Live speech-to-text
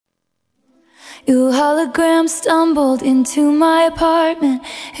Your hologram stumbled into my apartment,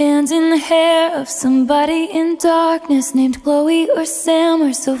 hands in the hair of somebody in darkness, named Chloe or Sam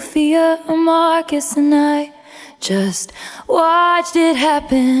or Sophia or Marcus. And I just watched it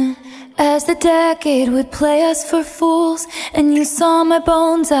happen as the decade would play us for fools. And you saw my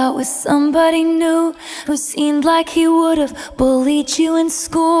bones out with somebody new who seemed like he would have bullied you in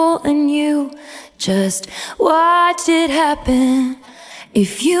school. And you just watched it happen.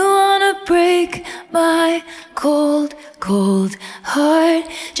 If you wanna break my cold, cold heart,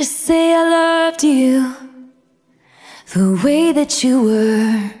 just say I loved you the way that you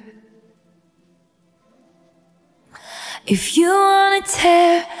were. If you wanna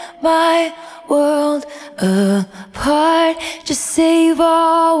tear my world apart, just say you've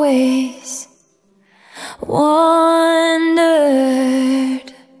always wondered.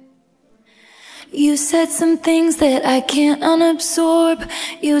 You said some things that I can't unabsorb.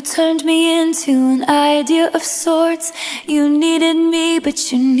 You turned me into an idea of sorts. You needed me,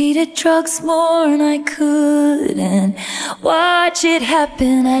 but you needed drugs more, and I couldn't watch it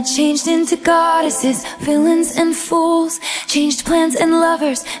happen. I changed into goddesses, villains and fools, changed plans and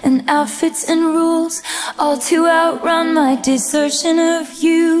lovers and outfits and rules, all to outrun my desertion of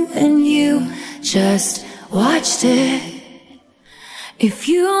you. And you just watched it. If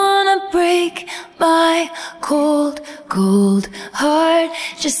you wanna break my cold, cold heart,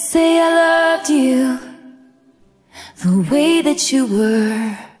 just say I loved you the way that you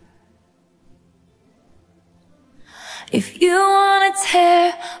were. If you wanna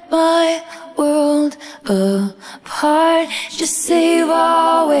tear my world apart, just say you've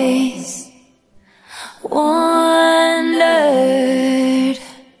always wondered.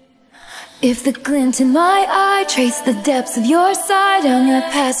 If the glint in my eye traced the depths of your side down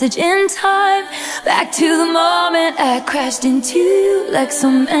that passage in time, back to the moment I crashed into you, like so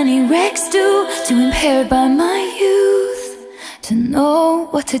many wrecks do, too impaired by my youth to know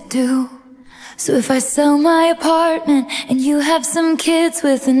what to do. So if I sell my apartment and you have some kids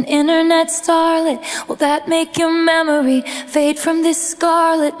with an internet starlet, will that make your memory fade from this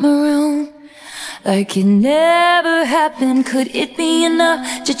scarlet maroon? Like it never happened. Could it be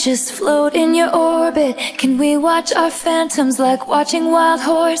enough to just float in your orbit? Can we watch our phantoms like watching wild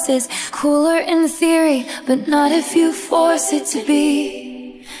horses? Cooler in theory, but not if you force it to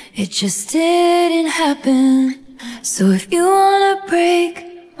be. It just didn't happen. So if you wanna break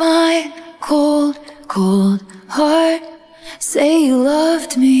my cold, cold heart, say you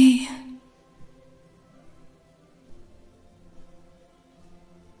loved me.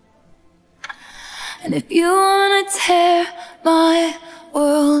 And if you wanna tear my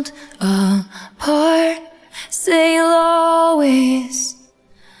world apart, say you'll always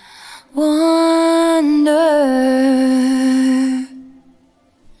wonder.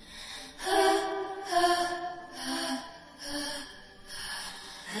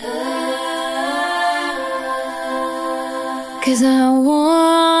 'Cause I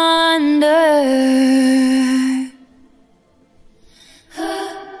wonder,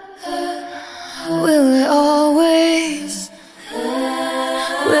 will it all